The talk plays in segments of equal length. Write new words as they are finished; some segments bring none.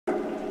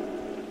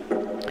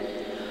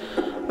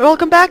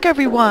Welcome back,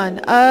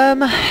 everyone. I'm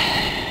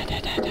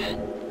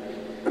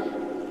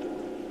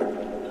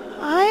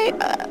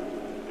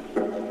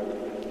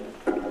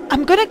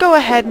gonna go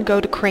ahead and go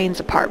to Crane's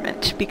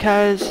apartment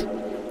because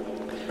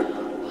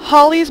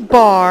Holly's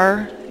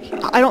bar,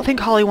 I don't think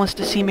Holly wants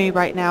to see me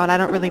right now, and I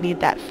don't really need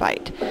that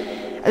fight.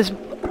 As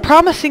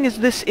promising as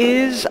this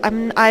is,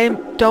 I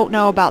don't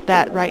know about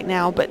that right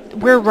now, but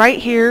we're right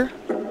here.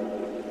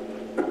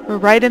 We're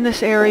right in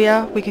this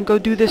area. We can go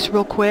do this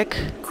real quick.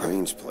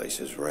 Crane's place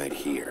is right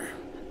here.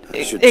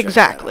 I should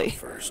Exactly. check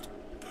that out first.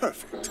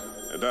 Perfect.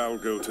 And I'll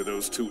go to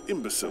those two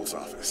imbeciles'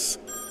 office.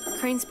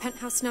 Crane's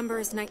penthouse number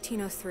is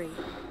 1903.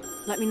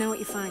 Let me know what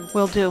you find.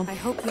 Will do. I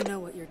hope you know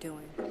what you're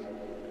doing.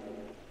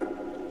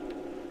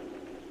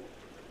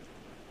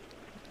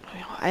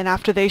 And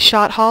after they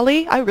shot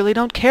Holly, I really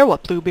don't care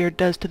what Bluebeard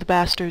does to the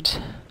bastards.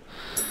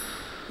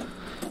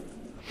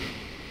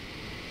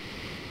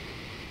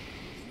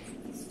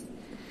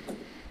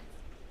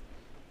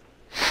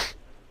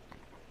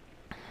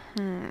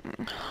 Hmm.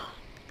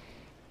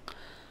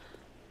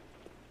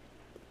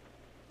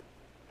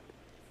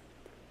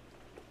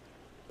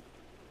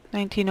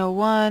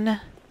 1901,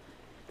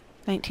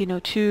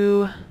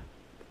 1902,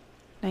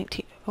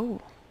 19... Oh.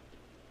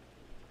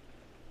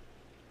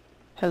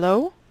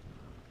 Hello?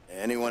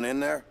 Anyone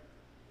in there?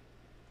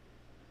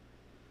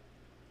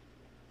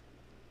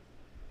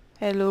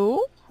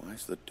 Hello?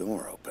 Why's the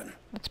door open?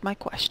 That's my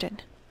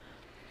question.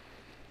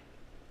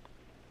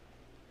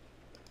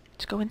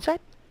 Let's go inside.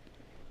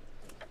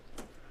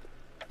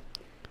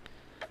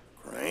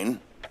 Crane?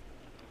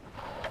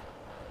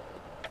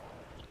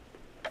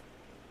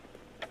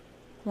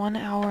 1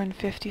 hour and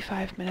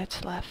 55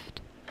 minutes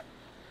left.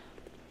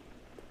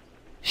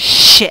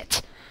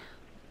 Shit!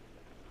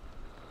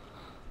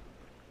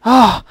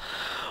 Oh!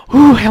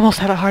 Ooh, I almost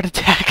had a heart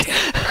attack.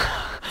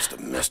 Must have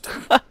missed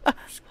him.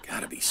 There's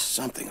gotta be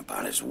something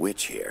about his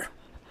witch here.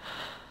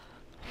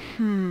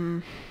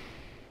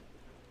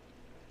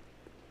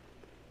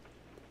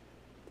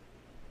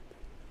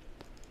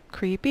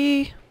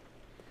 Creepy.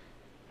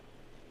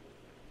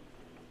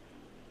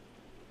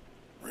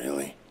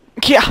 Really?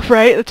 Yeah,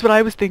 right? That's what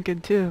I was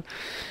thinking, too.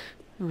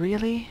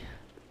 Really?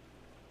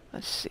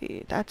 Let's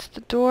see. That's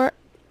the door.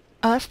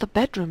 Oh, that's the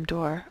bedroom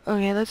door.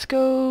 Okay, let's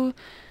go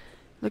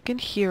look in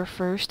here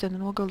first, and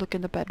then we'll go look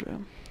in the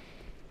bedroom.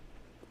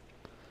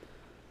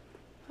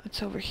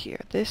 What's over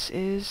here? This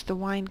is the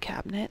wine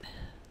cabinet.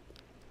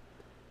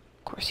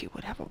 Of course you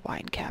would have a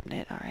wine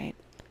cabinet, alright.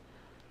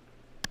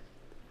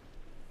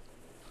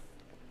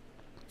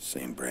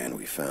 Same brand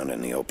we found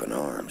in the open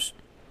arms.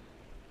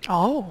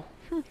 Oh.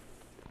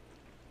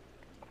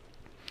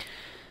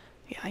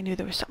 Yeah, I knew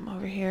there was something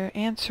over here.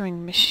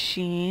 Answering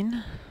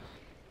machine.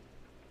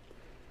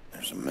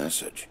 There's a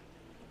message.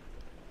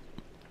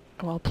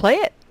 Well, play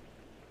it.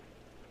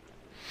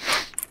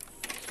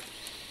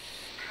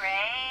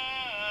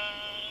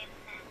 Crane.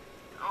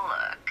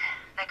 Look,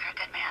 the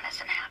Crooked Man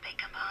isn't happy,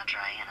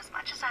 compadre, and as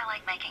much as I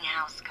like making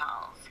house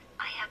calls,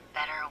 I have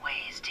better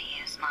ways to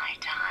use my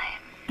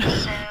time.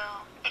 So,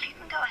 if you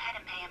can go ahead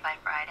and pay him by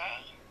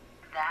Friday,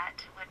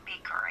 that would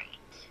be great.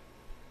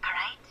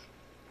 Alright?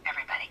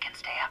 Everybody can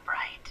stay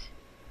upright.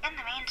 In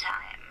the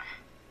meantime,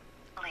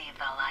 leave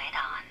the light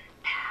on,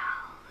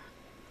 pal.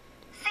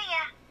 See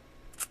ya!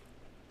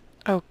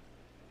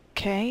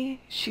 Okay.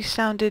 She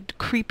sounded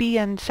creepy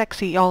and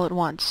sexy all at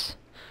once.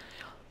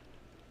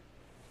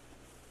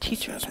 This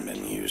Teacher. hasn't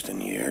been used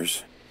in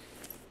years.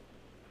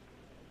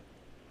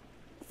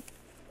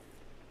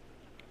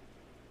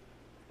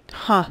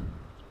 Huh.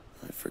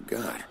 I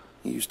forgot.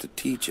 He used to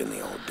teach in the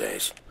old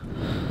days.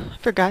 I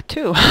forgot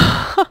too.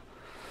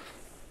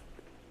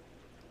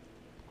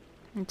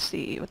 Let's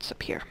see, what's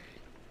up here?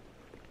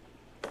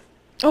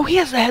 Oh, he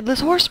has the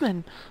Headless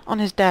Horseman on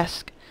his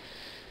desk.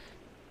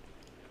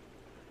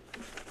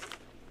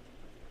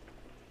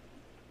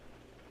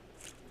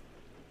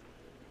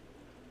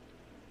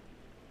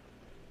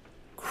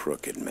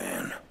 Crooked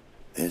Man.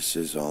 This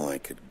is all I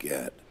could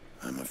get.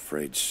 I'm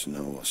afraid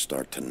Snow will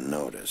start to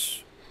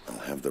notice. I'll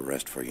have the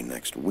rest for you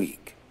next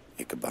week.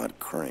 Ichabod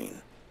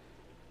Crane.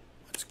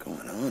 What's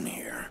going on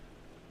here?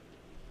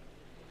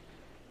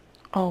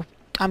 Oh,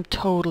 I'm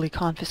totally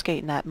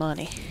confiscating that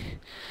money.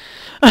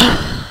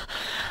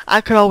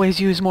 I could always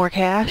use more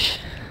cash.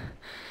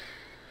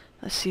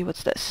 Let's see,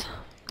 what's this?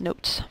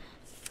 Notes.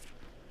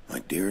 My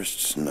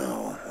dearest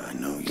Snow, I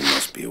know you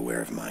must be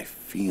aware of my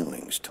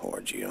feelings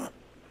towards you.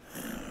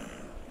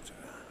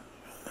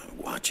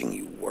 Watching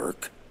you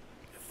work,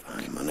 if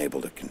I'm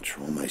unable to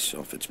control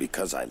myself, it's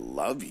because I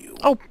love you.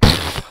 Oh,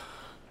 pfft.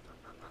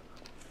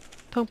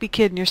 Don't be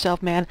kidding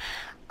yourself, man.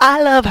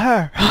 I love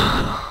her.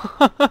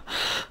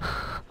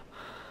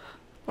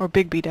 Or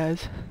Bigby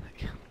does.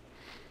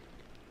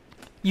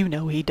 You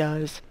know he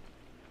does.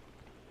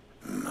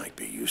 Might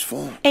be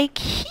useful. A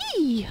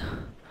key!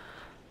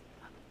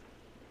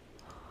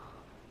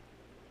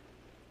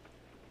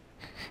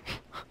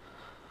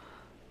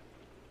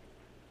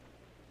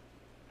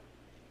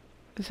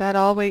 Is that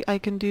all I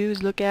can do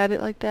is look at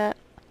it like that?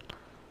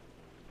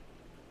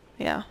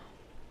 Yeah.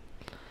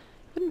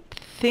 Wouldn't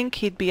think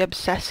he'd be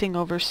obsessing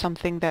over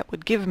something that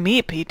would give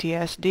me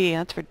PTSD.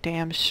 That's for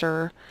damn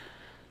sure.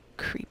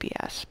 Creepy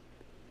ass.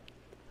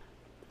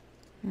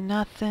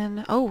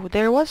 Nothing. Oh,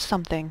 there was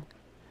something.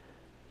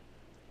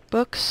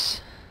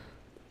 Books.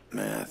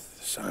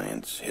 Math,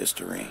 science,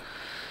 history.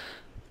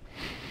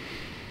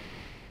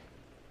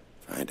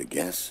 If I had to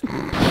guess,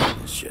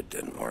 this shit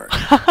didn't work.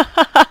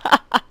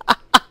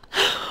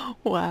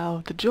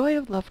 Wow, the joy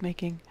of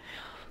lovemaking.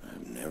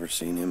 I've never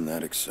seen him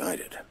that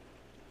excited.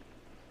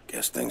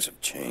 Guess things have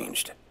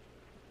changed.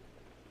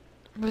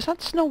 Was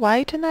that Snow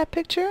White in that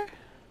picture?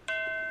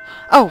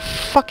 Oh,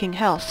 fucking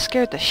hell.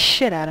 Scared the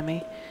shit out of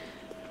me.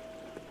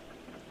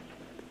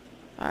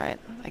 Alright,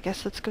 I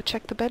guess let's go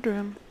check the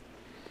bedroom.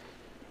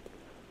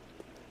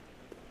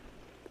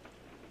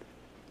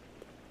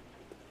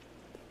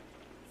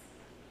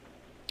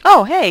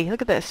 Oh, hey,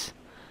 look at this.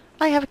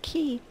 I have a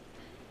key.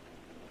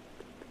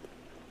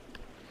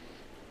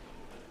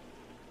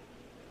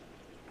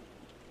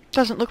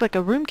 Doesn't look like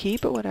a room key,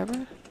 but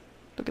whatever.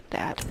 Look at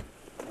that.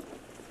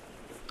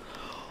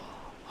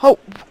 Oh,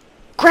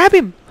 grab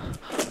him!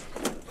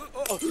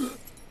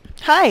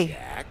 Hi!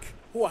 Jack?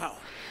 Wow.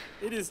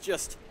 It is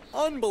just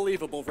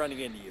unbelievable running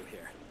into you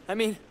here. I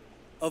mean,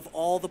 of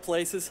all the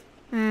places.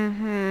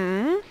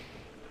 Mm-hmm.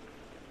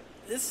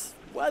 This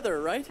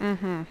weather, right?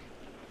 Mm-hmm.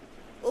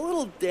 A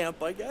little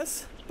damp, I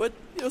guess. But,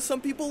 you know,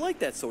 some people like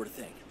that sort of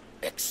thing.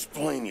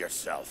 Explain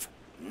yourself.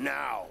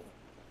 Now.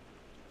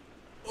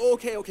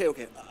 Okay.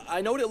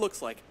 I know what it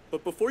looks like,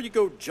 but before you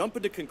go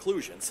jumping to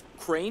conclusions,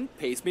 Crane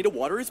pays me to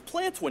water his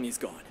plants when he's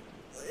gone.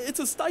 It's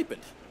a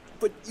stipend.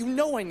 But you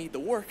know I need the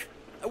work.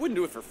 I wouldn't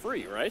do it for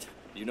free, right?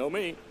 You know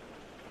me.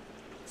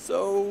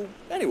 So,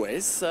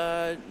 anyways,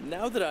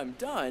 now that I'm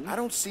done... I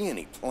don't see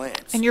any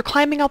plants. And you're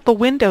climbing out the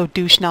window,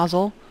 douche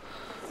nozzle.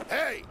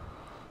 Hey!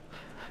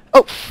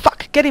 Oh,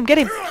 fuck! Get him, get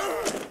him!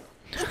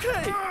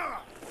 Okay!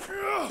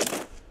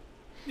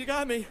 You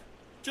got me.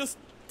 Just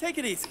take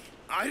it easy.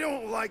 I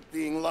don't like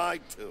being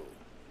lied to.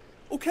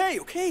 Okay.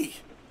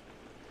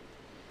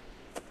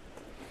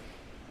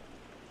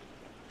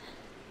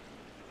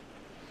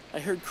 I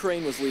heard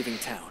Crane was leaving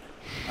town.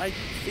 I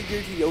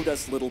figured he owed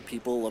us little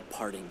people a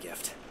parting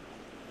gift.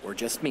 Or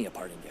just me a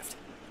parting gift.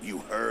 You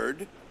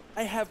heard?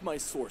 I have my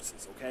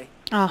sources, okay?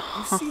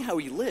 Uh-huh. You see how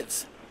he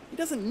lives. He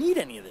doesn't need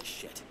any of this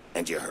shit.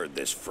 And you heard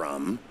this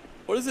from?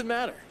 What does it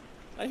matter?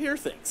 I hear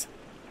things.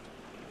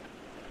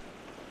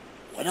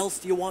 What else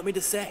do you want me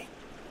to say?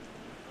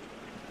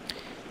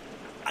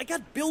 I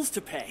got bills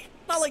to pay.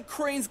 Not like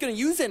Crane's gonna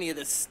use any of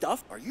this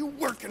stuff. Are you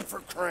working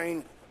for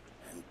Crane?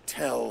 And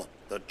tell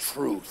the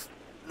truth.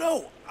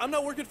 No, I'm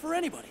not working for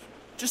anybody.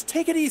 Just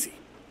take it easy.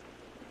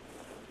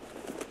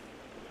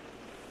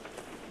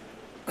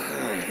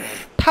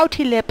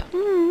 Pouty lip.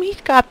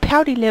 He's got a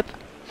pouty lip.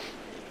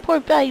 Poor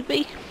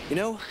baby. You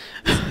know,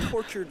 this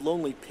tortured,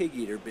 lonely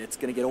pig-eater bit's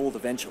gonna get old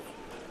eventually.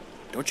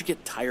 Don't you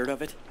get tired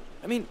of it?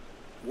 I mean,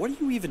 what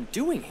are you even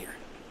doing here?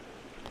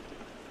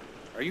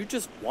 Are you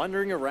just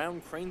wandering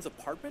around Crane's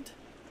apartment?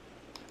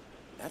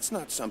 That's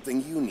not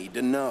something you need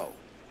to know.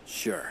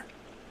 Sure.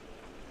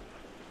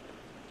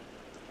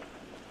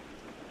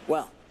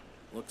 Well,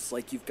 looks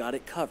like you've got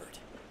it covered.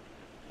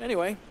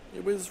 Anyway,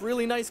 it was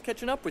really nice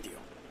catching up with you.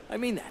 I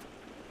mean that.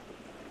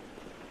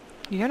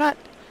 You're not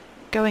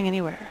going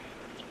anywhere.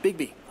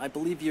 Bigby, I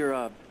believe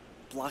you're,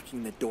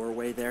 blocking the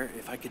doorway there.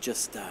 If I could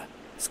just,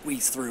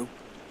 squeeze through.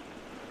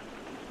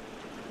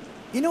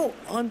 You know,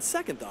 on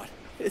second thought,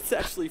 it's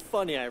actually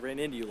funny I ran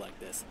into you like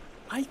this.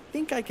 I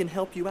think I can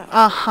help you out.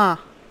 Uh-huh.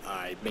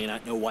 I may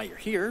not know why you're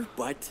here,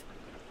 but...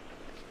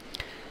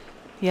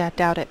 Yeah,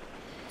 doubt it.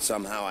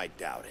 Somehow I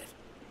doubt it.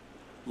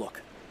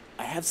 Look,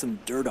 I have some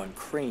dirt on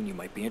Crane you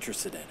might be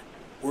interested in.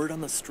 Word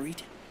on the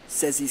street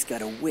says he's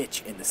got a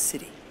witch in the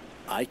city.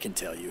 I can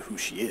tell you who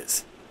she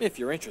is, if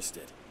you're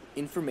interested.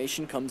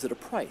 Information comes at a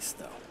price,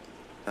 though.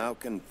 How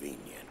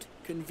convenient.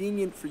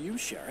 Convenient for you,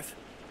 Sheriff.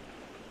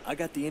 I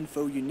got the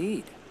info you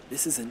need.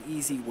 This is an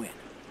easy win.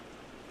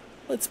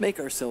 Let's make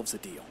ourselves a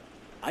deal.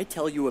 I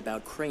tell you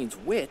about Crane's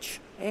witch,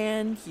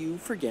 and you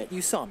forget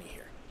you saw me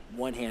here.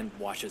 One hand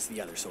washes the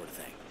other sort of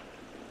thing.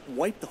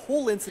 Wipe the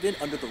whole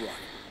incident under the rug.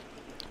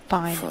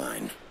 Fine.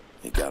 Fine.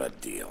 You got a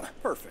deal.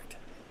 Perfect.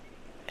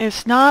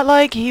 It's not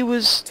like he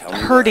was Tell me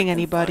where I hurting can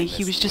anybody. find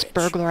He this was just witch.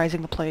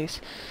 burglarizing the place.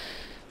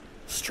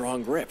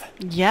 Strong grip.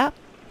 Yep.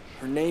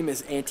 Her name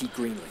is Auntie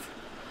Greenleaf.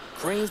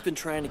 Crane's been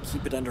trying to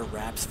keep it under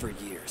wraps for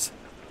years.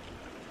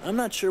 I'm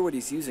not sure what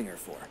he's using her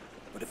for,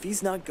 but if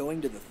he's not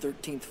going to the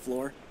 13th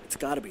floor, it's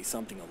gotta be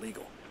something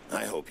illegal.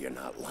 I hope you're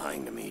not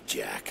lying to me,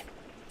 Jack.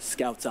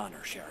 Scout's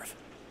honor, Sheriff.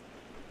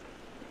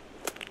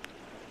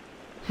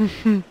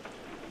 The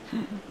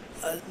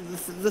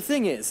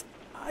thing is,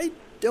 I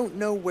don't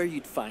know where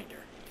you'd find her,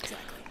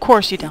 exactly. Of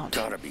course you don't.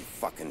 Gotta be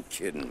fucking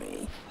kidding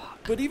me.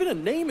 But even a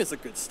name is a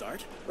good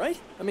start,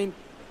 right? I mean,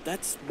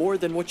 that's more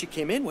than what you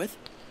came in with.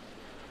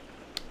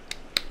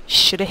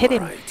 Should have hit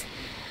him. Right.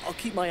 I'll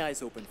keep my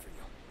eyes open for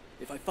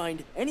you. If I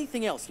find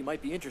anything else you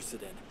might be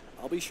interested in,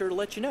 I'll be sure to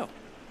let you know.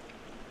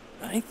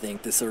 I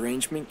think this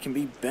arrangement can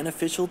be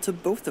beneficial to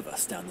both of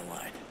us down the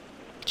line.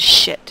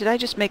 Shit, did I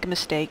just make a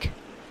mistake?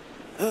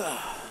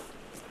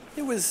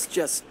 It was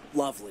just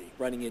lovely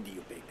running into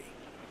you, baby.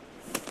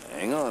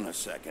 Hang on a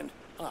second.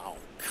 Oh,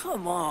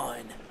 come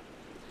on.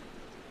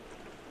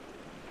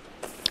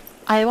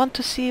 I want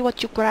to see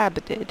what you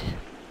grabbed it.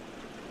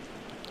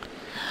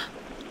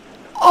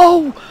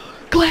 Oh!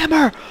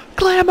 Glamour!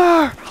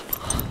 Glamour!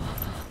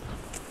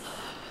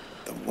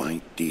 The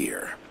white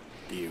deer.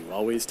 Do you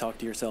always talk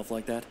to yourself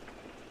like that?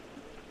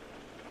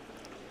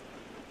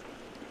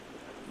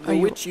 The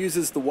witch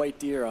uses the white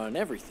deer on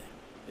everything.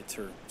 It's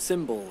her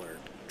symbol or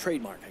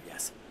trademark, I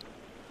guess.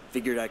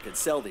 Figured I could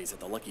sell these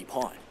at the Lucky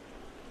Pawn.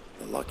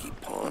 The Lucky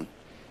Pawn?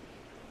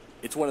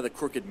 It's one of the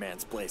Crooked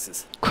Man's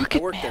places. Crooked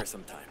I work Man. there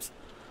sometimes.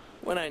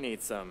 When I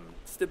need some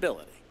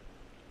stability.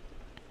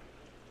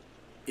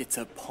 It's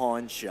a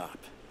pawn shop.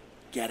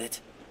 Get it?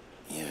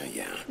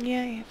 Yeah.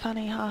 Yeah,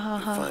 funny, ha ha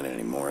You ha. find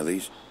any more of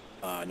these?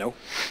 No.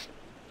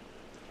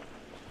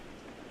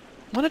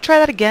 Wanna try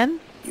that again?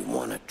 You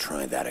want to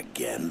try that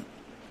again?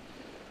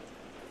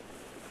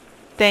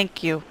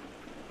 Thank you,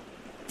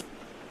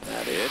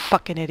 That it?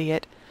 fucking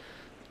idiot.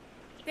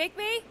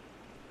 Bigby?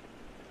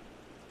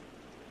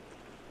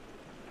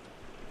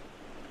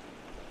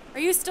 Are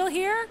you still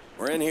here?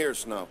 We're in here,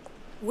 Snow.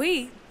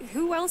 We?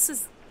 Who else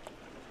is...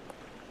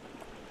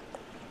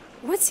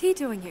 What's he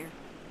doing here?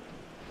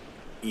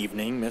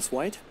 Evening, Miss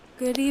White.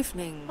 Good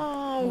evening.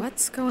 Oh.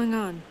 What's going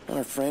on?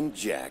 Our friend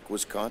Jack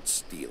was caught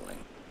stealing.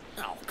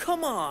 Oh,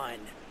 come on.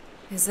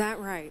 Is that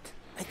right?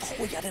 I thought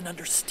we had an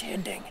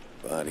understanding.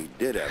 But he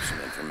did have some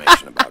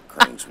information about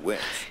Crane's witch.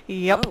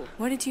 Yep. Oh,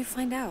 what did you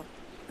find out?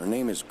 Her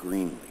name is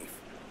Greenleaf,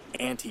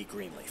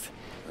 Anti-Greenleaf.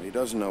 but he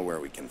doesn't know where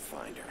we can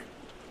find her.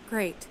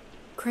 Great.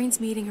 Crane's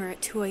meeting her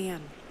at 2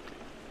 a.m.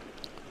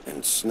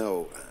 And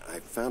Snow, I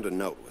found a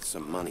note with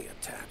some money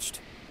attached.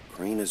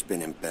 Crane has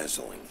been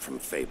embezzling from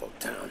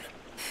Fabletown.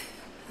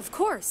 Of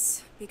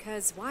course,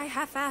 because why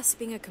half-ass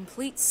being a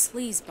complete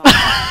sleazeball?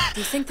 Do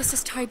you think this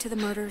is tied to the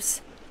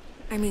murders?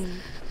 I mean,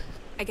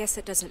 I guess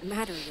it doesn't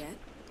matter yet.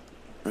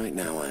 Right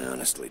now, I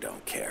honestly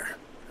don't care.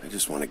 I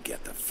just want to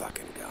get the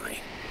fucking guy.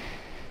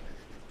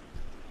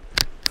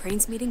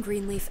 Crane's meeting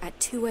Greenleaf at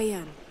 2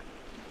 a.m.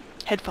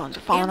 Headphones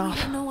are falling And we off.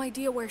 have no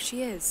idea where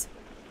she is.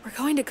 We're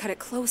going to cut it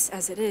close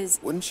as it is.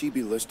 Wouldn't she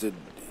be listed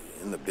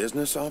in the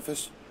business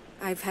office?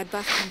 I've had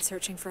Buff been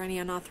searching for any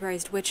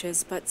unauthorized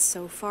witches, but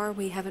so far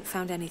we haven't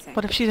found anything.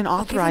 What if she's an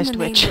I'll give him authorized the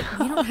name, witch? but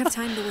we don't have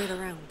time to wait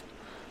around.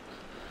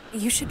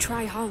 You should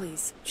try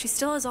Holly's. She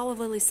still has all of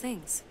Lily's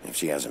things. If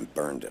she hasn't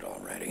burned it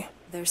already.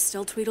 There's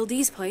still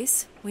Tweedledee's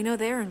place. We know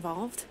they're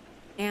involved.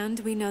 And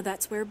we know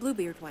that's where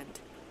Bluebeard went.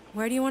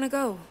 Where do you want to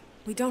go?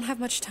 We don't have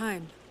much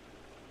time.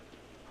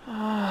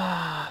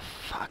 Ah,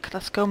 fuck.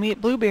 Let's go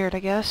meet Bluebeard, I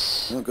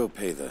guess. I'll go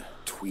pay the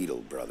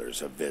Tweedle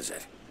brothers a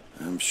visit.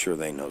 I'm sure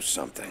they know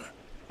something.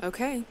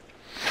 Okay.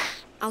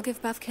 I'll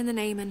give Buffkin the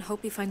name and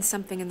hope he finds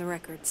something in the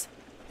records.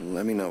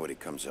 Let me know what he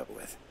comes up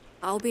with.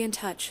 I'll be in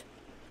touch.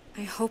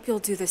 I hope you'll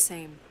do the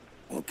same.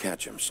 We'll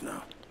catch him,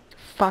 Snow.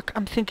 Fuck,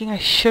 I'm thinking I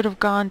should have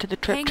gone to the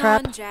Trip Hang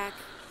Trap. on, Jack.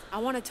 I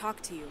want to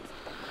talk to you.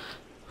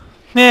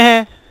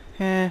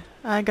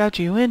 I got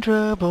you in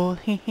trouble.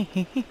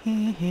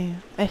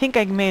 I think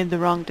I made the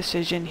wrong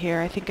decision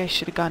here. I think I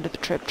should have gone to the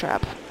Trip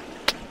Trap.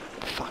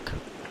 Fuck.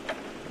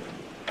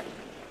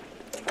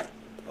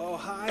 Oh,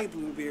 hi,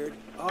 Bluebeard.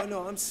 Oh,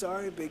 no, I'm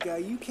sorry, big guy.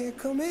 You can't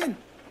come in.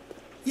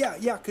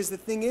 Yeah, 'cause the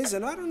thing is,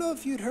 and I don't know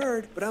if you'd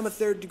heard, but I'm a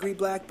third-degree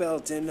black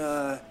belt and,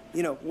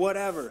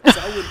 whatever. So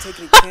I wouldn't take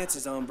any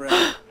chances on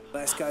Brad.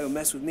 Last guy who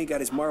messed with me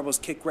got his marbles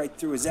kicked right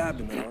through his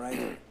abdomen, all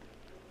right?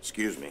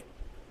 Excuse me.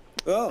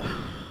 Oh,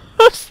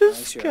 Who's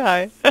this sure.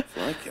 guy?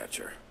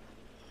 Flycatcher.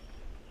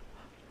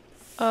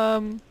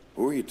 Who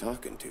were you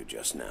talking to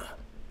just now?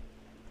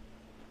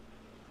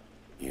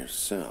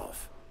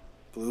 Yourself.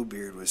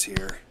 Bluebeard was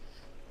here.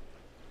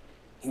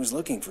 He was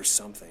looking for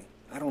something.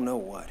 I don't know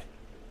what.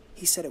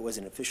 He said it was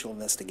an official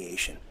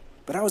investigation.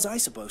 But how was I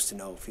supposed to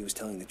know if he was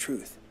telling the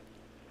truth?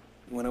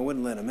 When I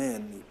wouldn't let him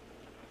in,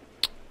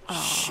 he...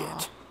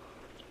 Shit.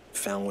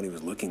 Found what he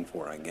was looking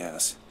for, I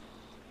guess.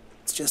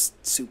 It's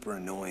just super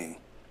annoying.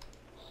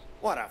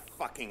 What a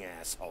fucking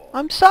asshole.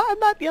 I'm sorry. I'm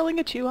not yelling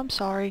at you. I'm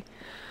sorry.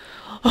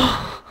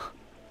 I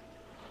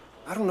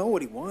don't know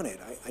what he wanted.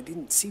 I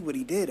didn't see what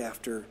he did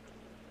after...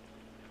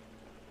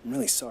 I'm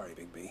really sorry,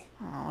 Big B.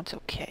 Oh, it's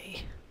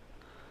okay.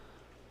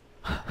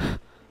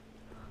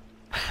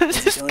 Is Does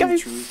he this telling the guy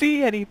truth?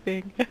 see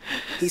anything?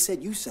 He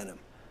said you sent him,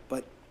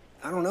 but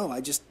I don't know. I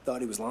just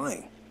thought he was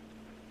lying.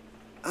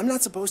 I'm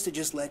not supposed to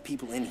just let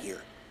people in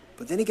here.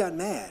 But then he got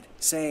mad,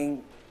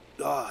 saying,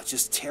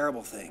 just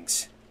terrible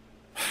things.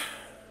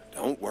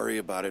 Don't worry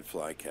about it,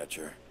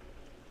 Flycatcher.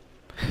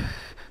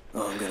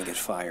 Oh, I'm gonna get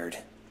fired.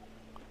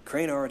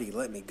 Crane already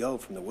let me go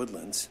from the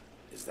Woodlands.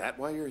 Is that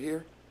why you're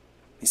here?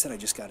 He said I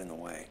just got in the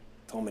way.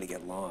 Told me to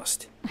get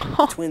lost.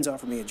 The twins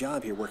offered me a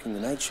job here working the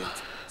night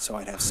shift, so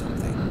I'd have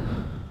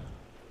something.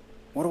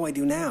 What do I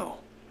do now?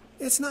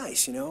 It's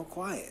nice,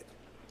 quiet.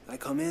 I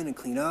come in and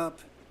clean up.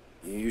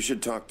 You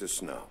should talk to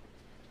Snow.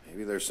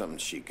 Maybe there's something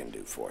she can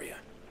do for you.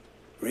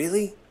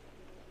 Really?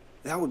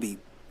 That would be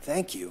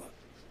Thank you.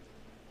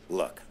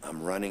 Look,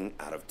 I'm running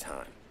out of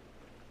time.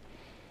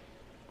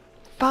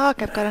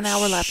 Fuck, I've got an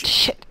hour left.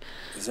 Shit.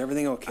 Is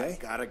everything okay?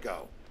 Gotta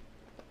go.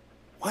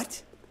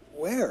 What?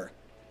 Where?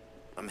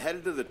 I'm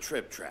headed to the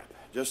Trip Trap.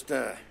 Just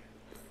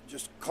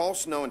call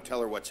Snow and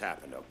tell her what's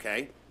happened,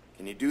 okay?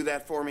 Can you do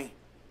that for me?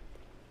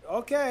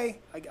 Okay,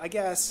 I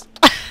guess.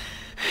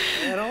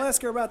 And I'll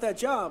ask her about that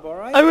job, all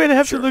right? I'm gonna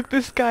have Sure. to look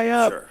this guy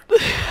up. Sure.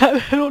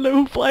 I don't know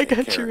who Take care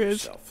Flycatcher of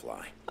is. yourself,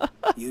 Fly.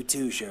 You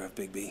too, Sheriff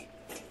Bigby.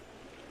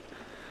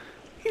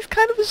 He's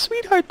kind of a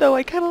sweetheart, though.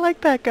 I kind of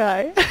like that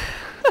guy.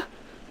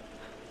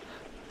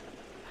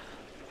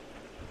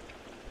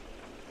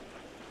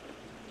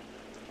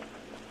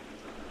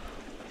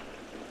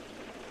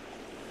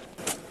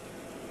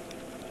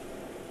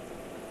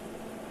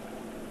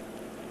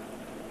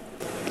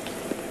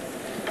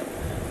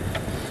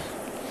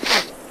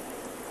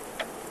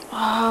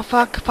 Oh,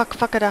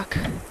 fuck a duck.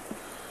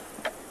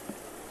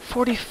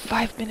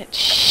 45 minutes.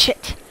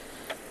 Shit.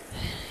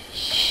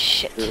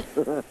 Shit.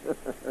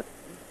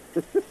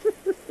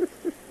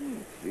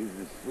 She's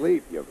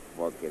asleep, you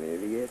fucking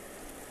idiot.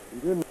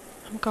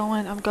 I'm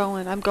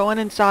going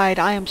inside.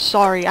 I am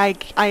sorry.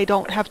 I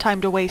don't have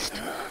time to waste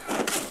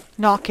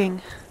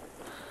knocking.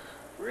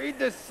 Read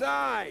the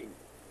sign.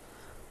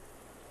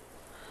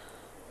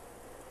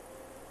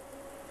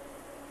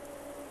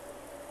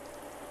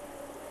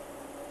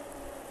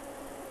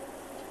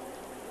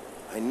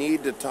 I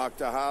need to talk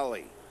to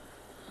Holly.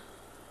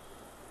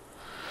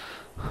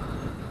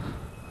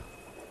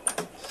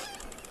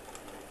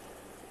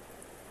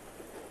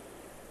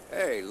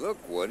 Hey, look,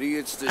 Woody,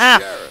 it's the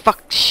sheriff.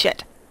 Fuck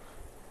shit.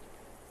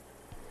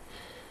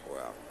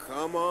 Well,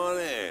 come on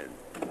in,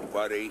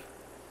 buddy.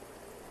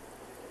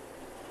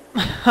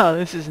 Oh,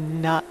 this is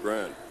not...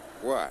 Brent.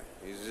 What?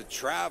 He's a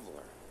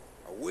traveler.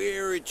 A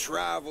weary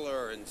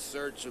traveler in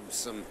search of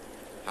some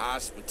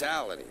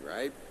hospitality,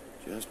 right?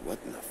 Just what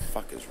in the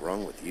fuck is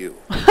wrong with you?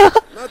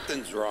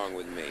 Nothing's wrong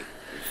with me.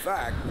 In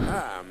fact,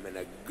 I'm in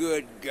a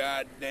good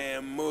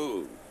goddamn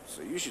mood.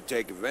 So you should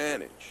take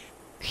advantage.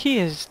 He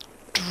is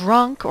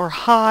drunk or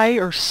high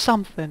or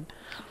something.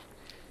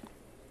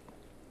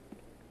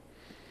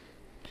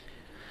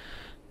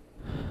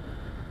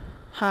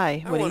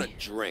 Hi, I Woody. want a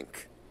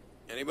drink.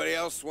 Anybody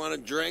else want a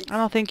drink? I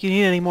don't think you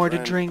need any more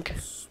to drink.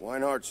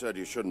 Swinehart said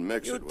you shouldn't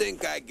mix it. You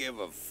think I give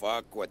a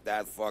fuck what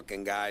that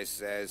fucking guy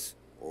says?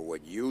 Or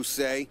what you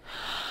say?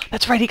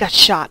 That's right, he got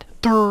shot.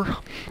 Durr.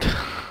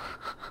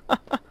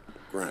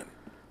 Brent,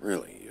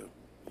 really, you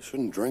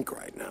shouldn't drink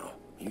right now.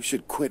 You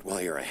should quit while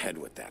you're ahead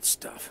with that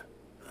stuff.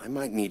 I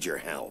might need your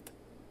help.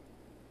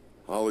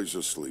 Holly's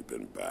asleep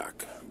in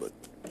back, but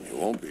you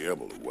won't be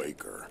able to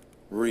wake her.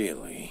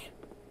 Really?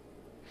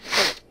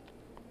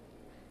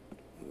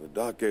 The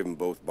doc gave them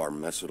both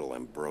Barmecidal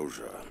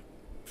Ambrosia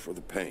for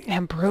the pain.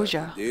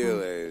 Ambrosia. The deal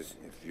is,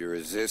 if you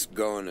resist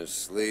going to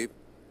sleep,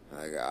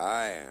 like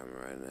I am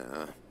right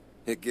now,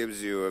 it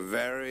gives you a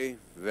very,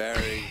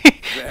 very,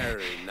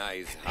 very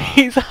nice high.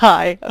 He's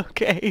high,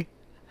 okay.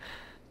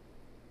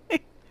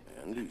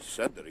 And he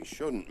said that he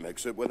shouldn't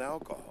mix it with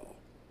alcohol.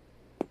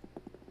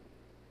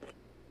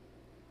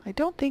 I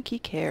don't think he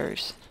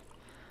cares.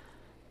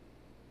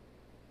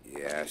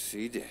 Yes,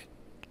 he did.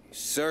 He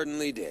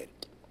certainly did.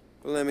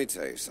 But let me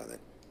tell you something.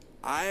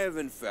 I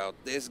haven't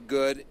felt this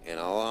good in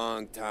a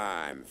long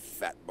time,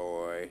 fat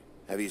boy.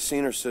 Have you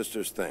seen her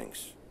sister's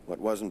things? What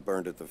wasn't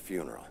burned at the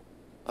funeral?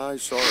 I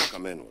saw her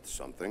come in with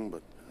something,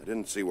 but I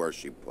didn't see where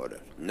she put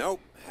it. Nope,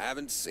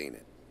 haven't seen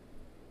it.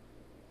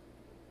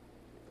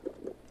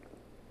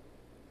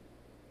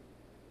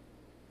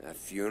 That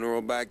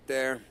funeral back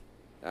there,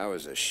 that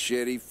was a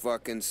shitty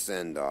fucking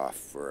send-off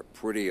for a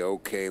pretty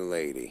okay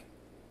lady.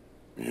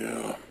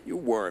 Yeah. You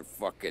weren't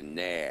fucking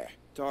there.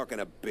 Talking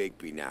to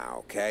Bigby now,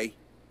 okay?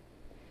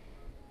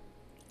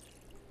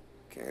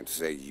 Can't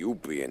say you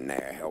being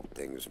there helped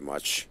things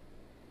much.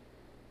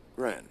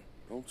 Gren,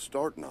 don't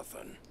start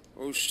nothing.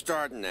 Who's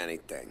starting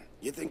anything?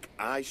 You think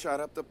I shot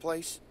up the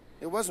place?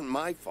 It wasn't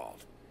my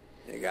fault.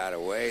 They got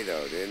away,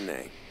 though, didn't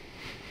they?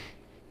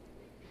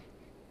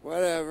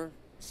 Whatever.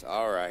 It's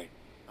all right.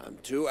 I'm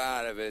too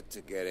out of it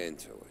to get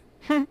into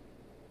it.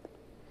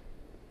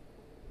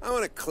 I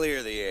want to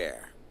clear the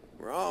air.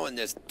 We're all in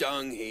this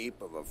dung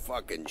heap of a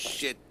fucking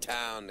shit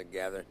town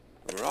together.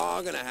 And we're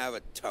all gonna have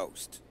a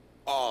toast.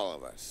 All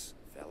of us.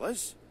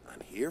 Fellas,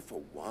 I'm here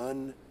for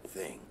one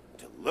thing.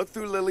 To look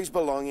through Lily's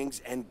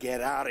belongings and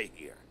get out of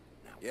here.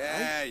 Now,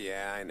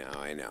 Yeah, I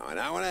know. And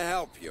I want to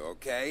help you,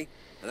 okay?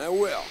 And I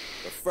will.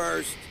 But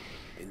first,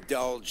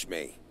 indulge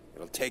me.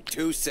 It'll take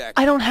 2 seconds.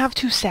 I don't have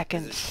 2 As a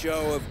seconds.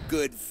 show of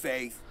good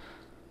faith.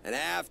 And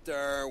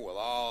after, we'll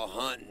all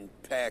hunt and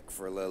peck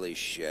for Lily's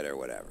shit or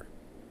whatever.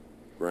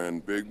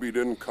 Gren, Bigby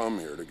didn't come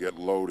here to get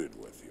loaded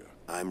with you.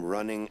 I'm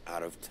running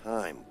out of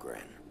time,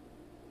 Gren.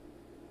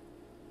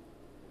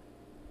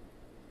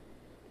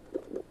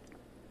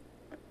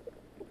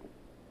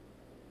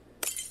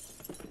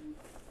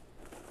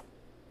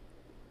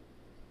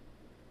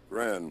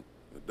 Gren,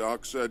 the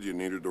doc said you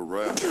needed a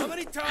rest. How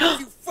many times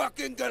you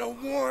fucking gonna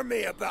warn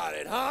me about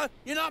it, huh?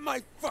 You're not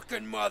my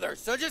fucking mother,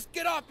 so just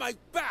get off my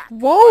back!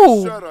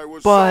 Whoa, I said I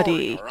was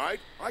buddy. sorry, all right?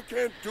 I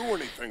can't do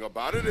anything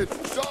about it.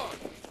 It's done.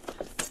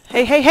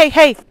 Hey, hey, hey,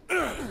 hey!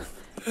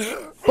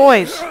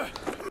 Boys.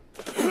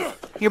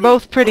 You're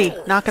both pretty.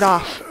 Knock it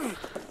off.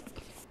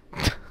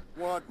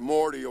 What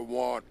more do you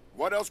want?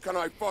 What else can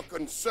I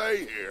fucking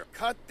say here?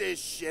 Cut this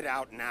shit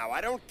out now. I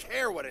don't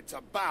care what it's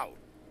about.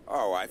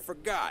 Oh, I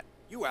forgot.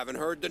 You haven't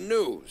heard the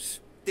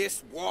news.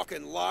 This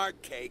walking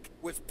lard cake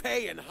was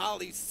paying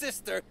Holly's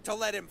sister to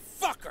let him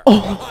fuck her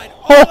behind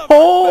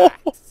all of her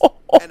backs.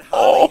 And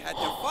Holly had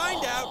to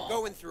find out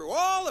going through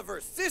all of her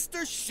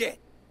sister's shit.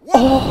 What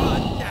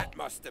fun that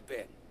must have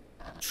been.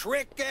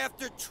 Trick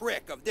after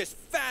trick of this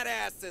fat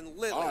ass and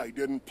Lily. I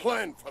didn't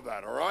plan for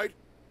that, all right?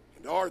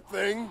 And our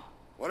thing,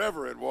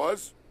 whatever it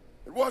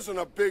wasn't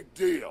a big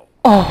deal.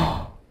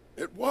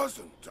 It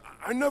wasn't.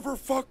 I never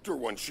fucked her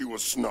when she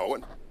was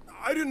snowing.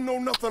 I didn't know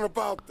nothing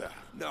about that.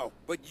 No,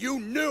 but you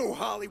knew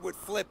Holly would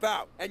flip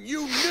out. And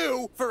you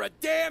knew for a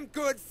damn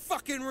good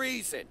fucking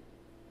reason.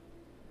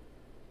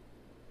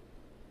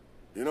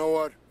 You know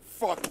what?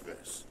 Fuck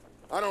this.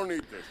 I don't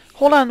need this.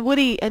 Hold on,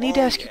 Woody. I need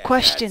to Oh, ask you yeah,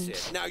 questions.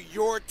 that's it. Now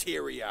you're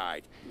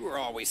teary-eyed. You were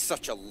always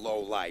such a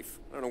lowlife.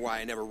 I don't know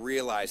why I never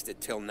realized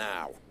it till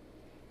now.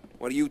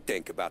 What do you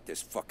think about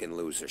this fucking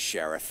loser,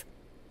 Sheriff?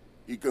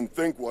 He can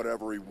think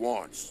whatever he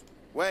wants.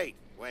 Wait.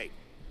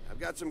 I've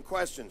got some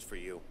questions for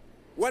you.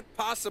 What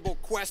possible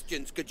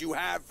questions could you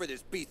have for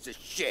this piece of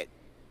shit?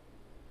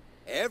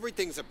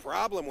 Everything's a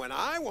problem when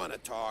I want to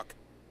talk,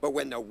 but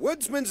when the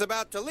woodsman's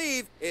about to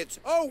leave, it's,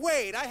 oh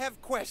wait, I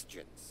have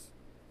questions.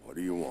 What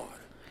do you want?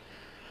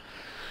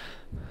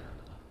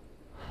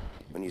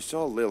 When you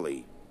saw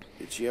Lily,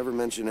 did she ever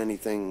mention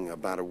anything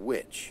about a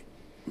witch?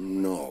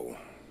 No.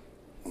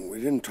 We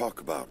didn't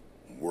talk about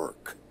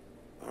work.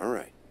 All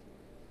right.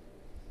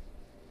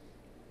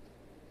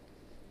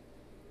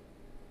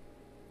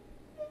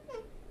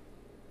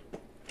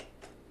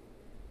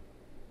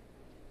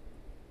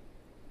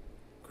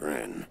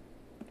 Gren,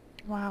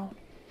 Wow.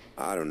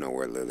 I don't know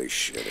where Lily's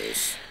shit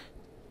is.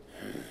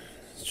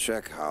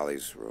 Check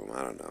Holly's room,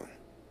 I don't know.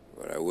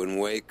 But I wouldn't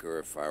wake her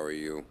if I were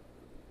you.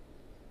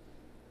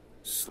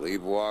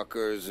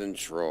 Sleepwalkers and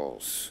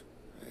trolls.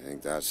 I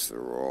think that's the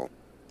rule.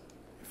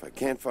 If I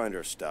can't find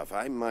her stuff,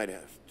 I might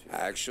have to.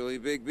 Actually,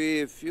 Big B,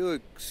 if you'll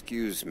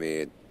excuse me,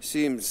 it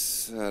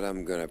seems that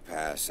I'm gonna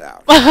pass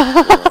out.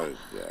 What a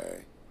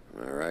day.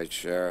 Am I right,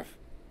 Sheriff?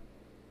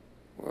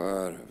 What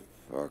a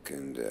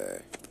fucking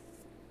day.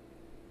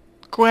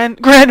 Gwen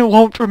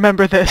won't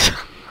remember this.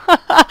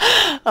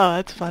 Oh,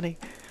 that's funny.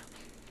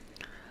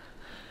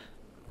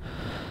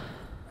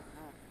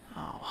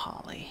 Oh,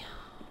 Holly.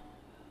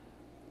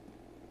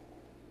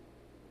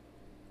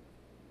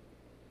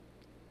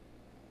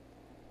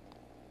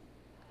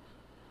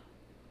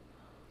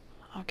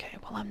 Okay,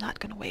 well, I'm not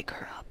gonna wake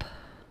her up.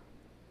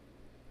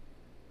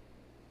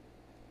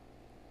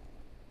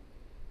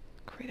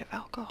 Creative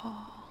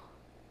alcohol.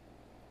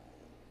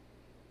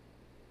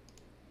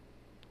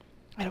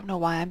 I don't know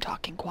why I'm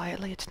talking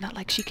quietly. It's not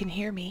like she can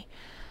hear me.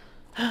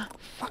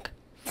 Fuck.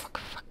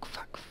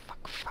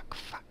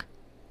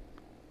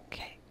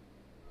 Okay.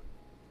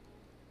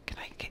 Can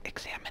I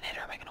examine it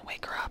or am I gonna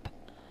wake her up?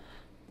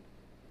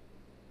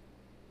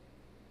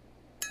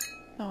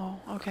 Oh,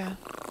 okay.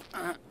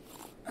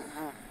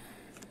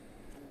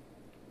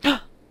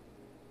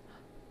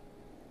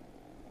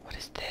 What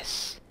is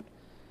this?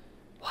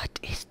 What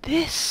is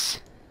this?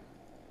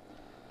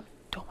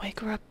 Don't wake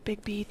her up,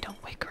 Big B.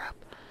 Don't wake her up.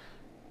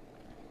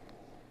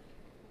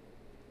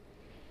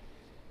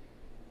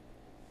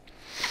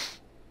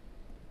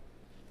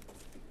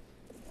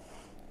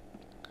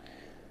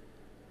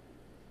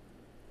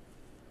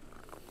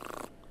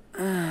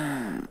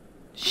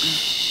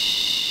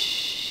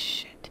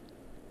 Shit.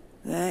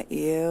 That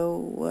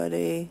you,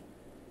 Woody?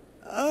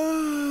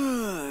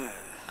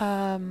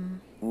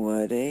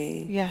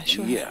 Woody? Yeah,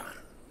 sure. Yeah,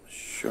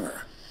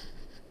 sure.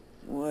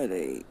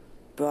 Woody,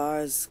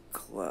 bar's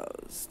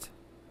closed.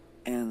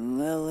 And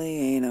Lily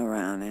ain't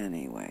around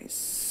anyway,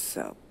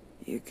 so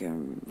you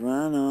can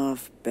run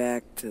off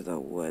back to the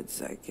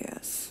woods, I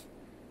guess.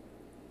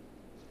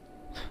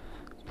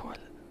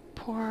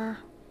 Poor,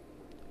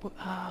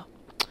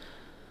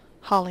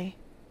 Holly.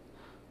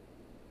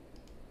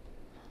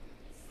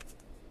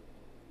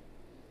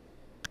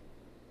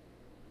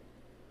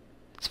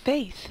 It's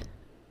Faith.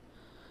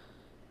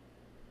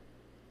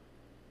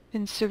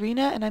 And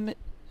Serena, and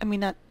I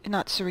mean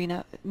not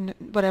Serena,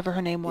 whatever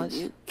her name was.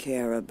 Did you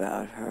care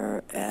about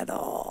her at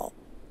all?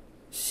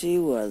 She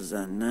was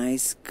a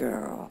nice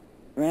girl.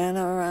 Ran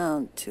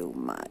around too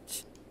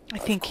much. I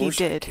think Of he course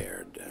did. I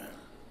cared.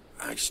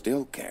 I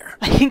still care.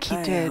 I think he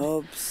I did.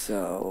 hope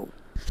so.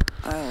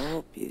 I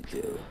hope you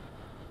do.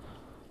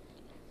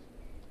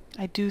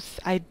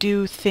 I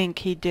do think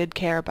he did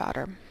care about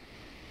her.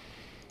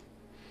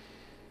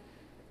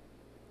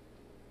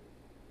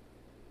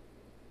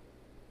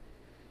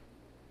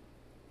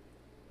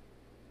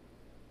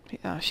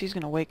 She's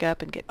gonna wake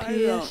up and get I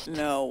pissed. don't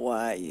know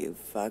why you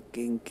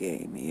fucking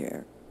came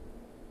here.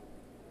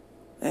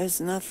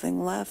 There's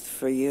nothing left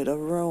for you to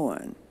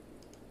ruin.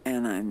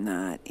 And I'm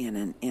not in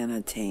an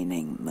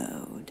entertaining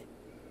mood.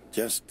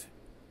 Just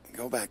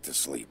go back to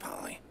sleep,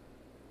 Holly.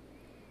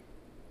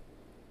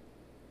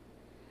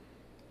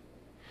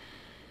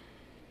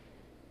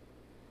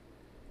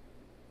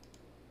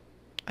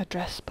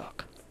 Address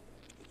book.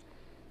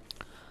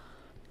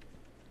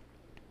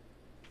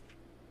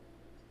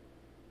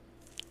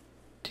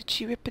 Did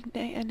she rip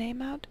a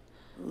name out?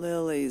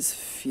 Lily's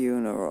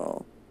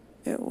funeral.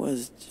 It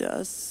was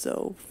just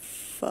so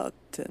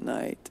fucked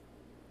tonight.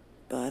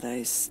 But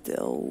I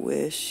still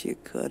wish you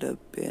could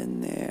have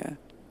been there.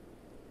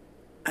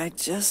 I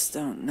just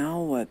don't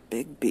know what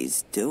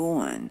Bigby's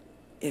doing.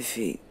 If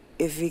he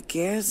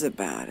cares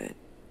about it.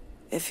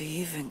 If he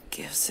even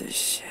gives a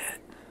shit.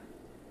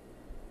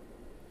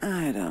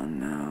 I don't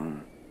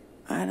know.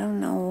 I don't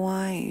know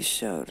why he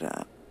showed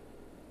up.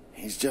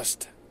 He's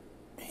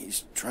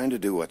trying to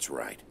do what's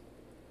right.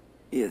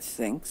 You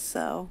think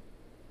so?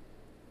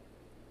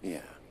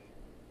 Yeah.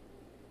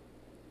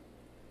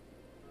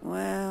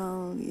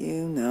 Well,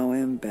 you know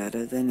him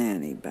better than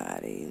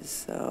anybody,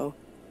 so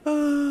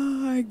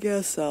I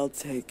guess I'll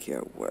take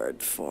your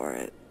word for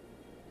it.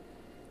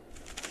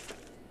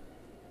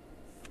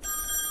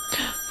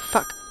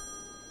 Fuck.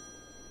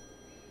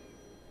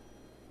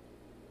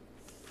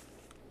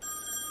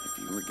 If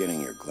you were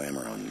getting your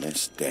glamour on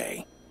this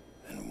day,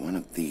 then one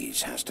of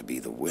these has to be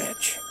the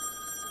witch.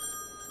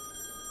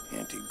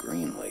 Auntie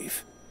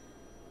Greenleaf.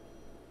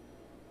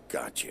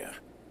 Gotcha.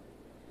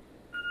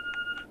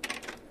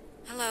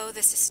 Hello,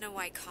 this is Snow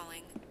White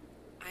calling.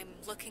 I'm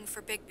looking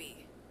for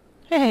Bigby.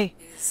 Hey.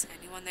 Is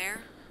anyone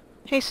there?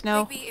 Hey,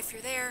 Snow. Bigby, if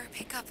you're there,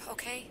 pick up,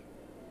 okay?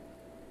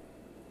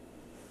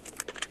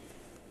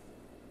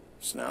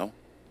 Snow?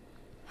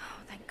 Oh,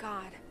 thank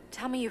God.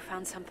 Tell me you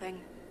found something.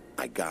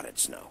 I got it,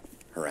 Snow.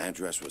 Her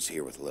address was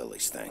here with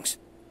Lily's things.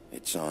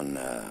 It's on,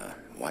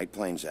 White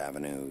Plains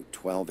Avenue,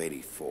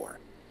 1284.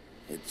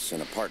 It's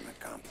an apartment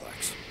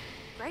complex.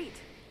 Great.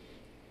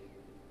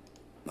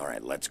 All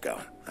right, let's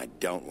go. I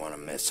don't want to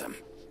miss him.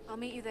 I'll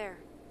meet you there.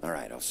 All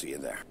right, I'll see you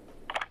there.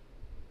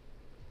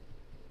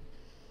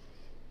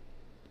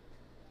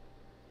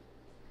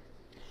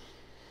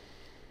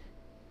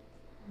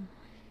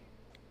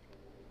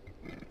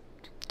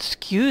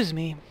 Excuse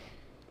me.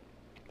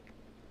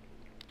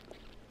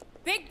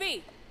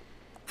 Bigby!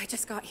 I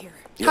just got here.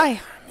 Yeah,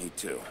 Hi. Me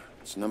too.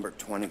 It's number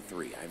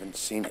 23. I haven't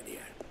seen it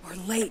yet. We're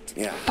late.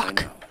 Yeah,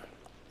 Fuck. I know.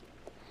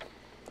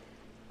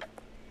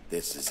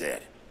 This is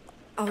it.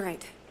 All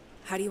right.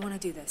 How do you want to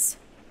do this?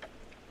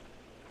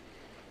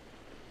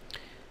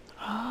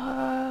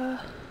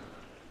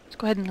 Let's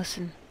go ahead and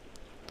listen.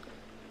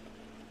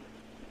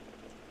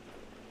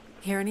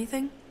 Hear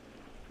anything?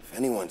 If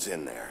anyone's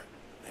in there,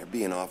 they're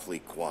being awfully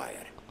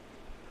quiet.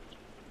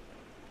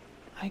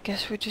 I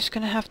guess we're just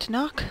gonna have to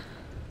knock.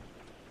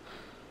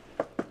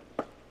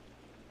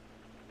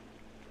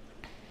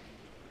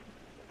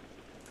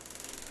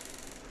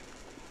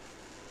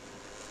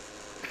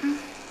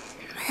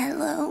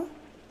 Hello?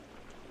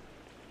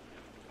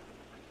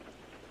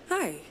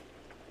 Hi.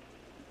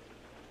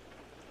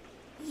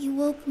 You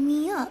woke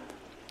me up.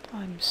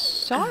 I'm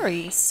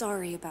sorry.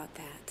 Sorry about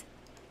that.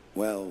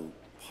 Well,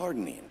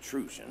 pardon the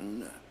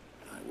intrusion.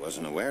 I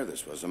wasn't aware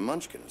this was a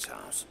Munchkin's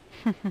house.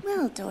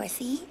 Well,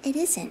 Dorothy, it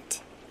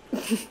isn't.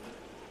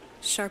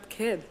 Sharp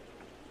kid.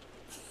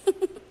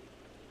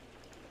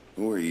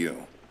 Who are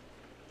you?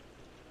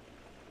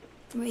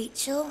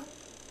 Rachel,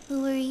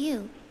 who are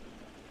you?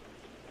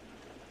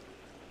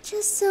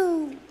 Just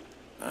so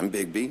I'm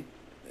Bigby.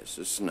 This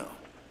is Snow.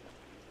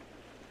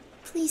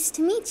 pleased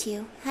to meet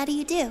you. How do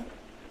you do?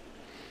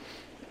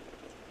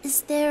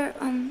 Is there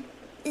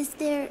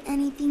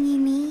anything you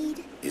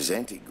need? Is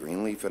Auntie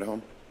Greenleaf at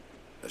home?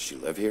 Does she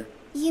live here?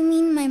 You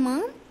mean my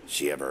mom?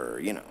 She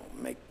ever,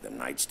 make the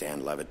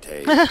nightstand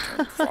levitate,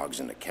 turn frogs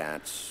into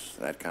cats,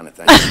 that kind of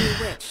thing?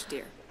 You witch,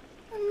 dear.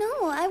 Oh,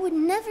 no, I would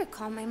never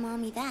call my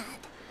mommy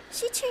that.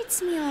 She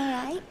treats me all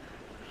right.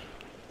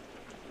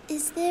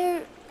 Is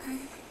there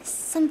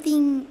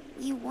something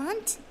you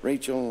want?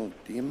 Rachel,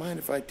 do you mind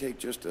if I take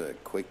just a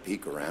quick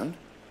peek around?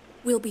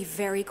 We'll be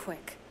very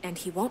quick, and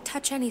he won't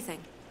touch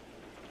anything.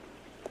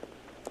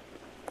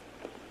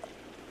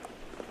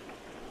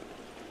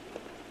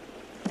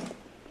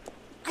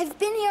 I've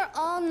been here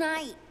all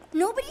night.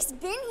 Nobody's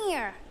been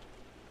here.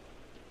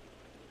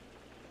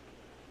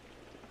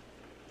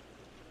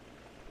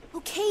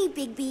 Okay,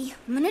 Bigby.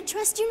 I'm gonna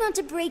trust you not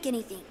to break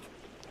anything.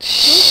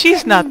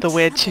 She's not the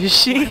witch, is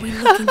she? What are we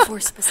looking for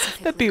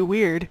specifically? That'd be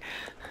weird.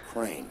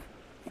 Crane,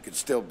 he could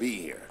still be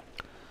here.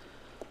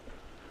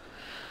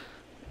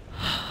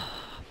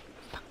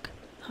 Fuck.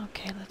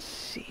 Okay, let's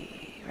see.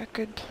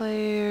 Record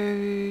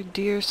player,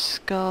 deer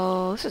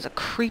skull. This is a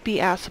creepy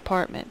ass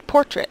apartment.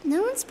 Portrait.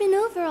 No one's been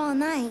over all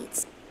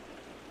night.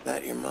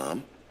 That your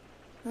mom?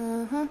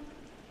 Uh-huh.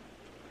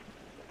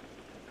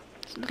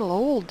 It's a little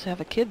old to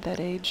have a kid that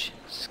age.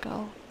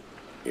 Skull.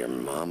 Your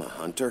mom a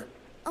hunter?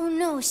 Oh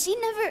no, she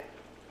never...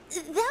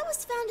 That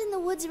was found in the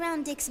woods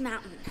around Dick's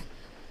Mountain,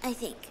 I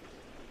think.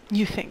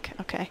 You think?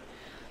 Okay.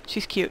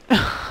 She's cute.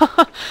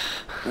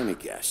 Let me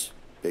guess.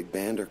 Big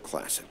band or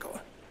classical?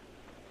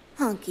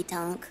 Honky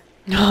tonk.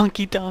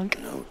 Honky tonk.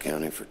 No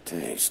accounting for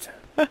taste.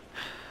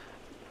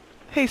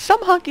 Hey,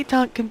 some honky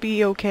tonk can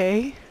be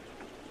okay.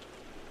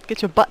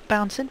 Get your butt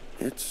bouncing.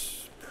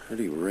 It's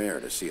pretty rare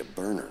to see a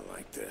burner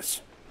like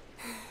this.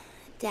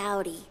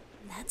 Dowdy.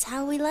 That's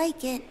how we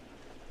like it.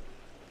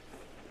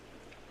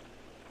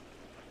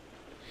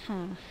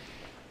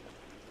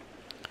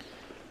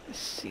 Let's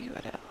see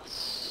what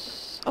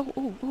else.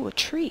 Oh, a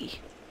tree.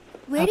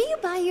 Where do you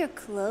buy your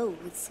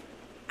clothes?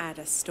 At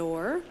a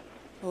store?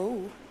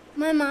 Oh,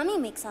 my mommy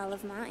makes all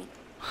of mine.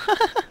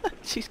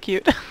 She's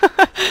cute.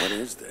 What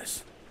is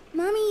this?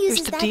 Mommy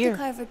uses the that deer. to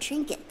carve her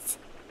trinkets.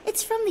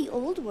 It's from the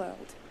old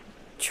world.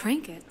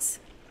 Trinkets?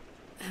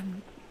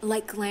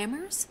 Like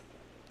glamours?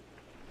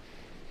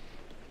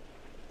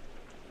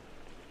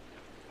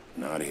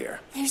 Not here.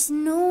 There's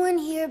no one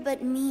here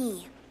but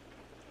me.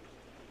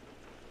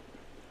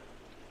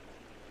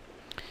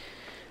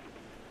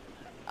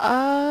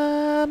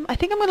 I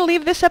think I'm going to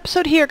leave this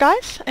episode here,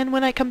 guys. And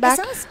when I come back...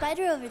 I saw a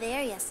spider over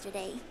there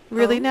yesterday.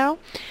 Really now?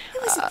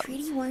 It was a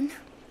pretty one.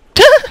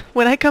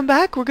 When I come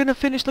back, we're going to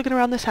finish looking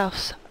around this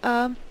house.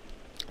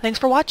 Thanks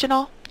for watching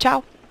all.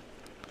 Ciao.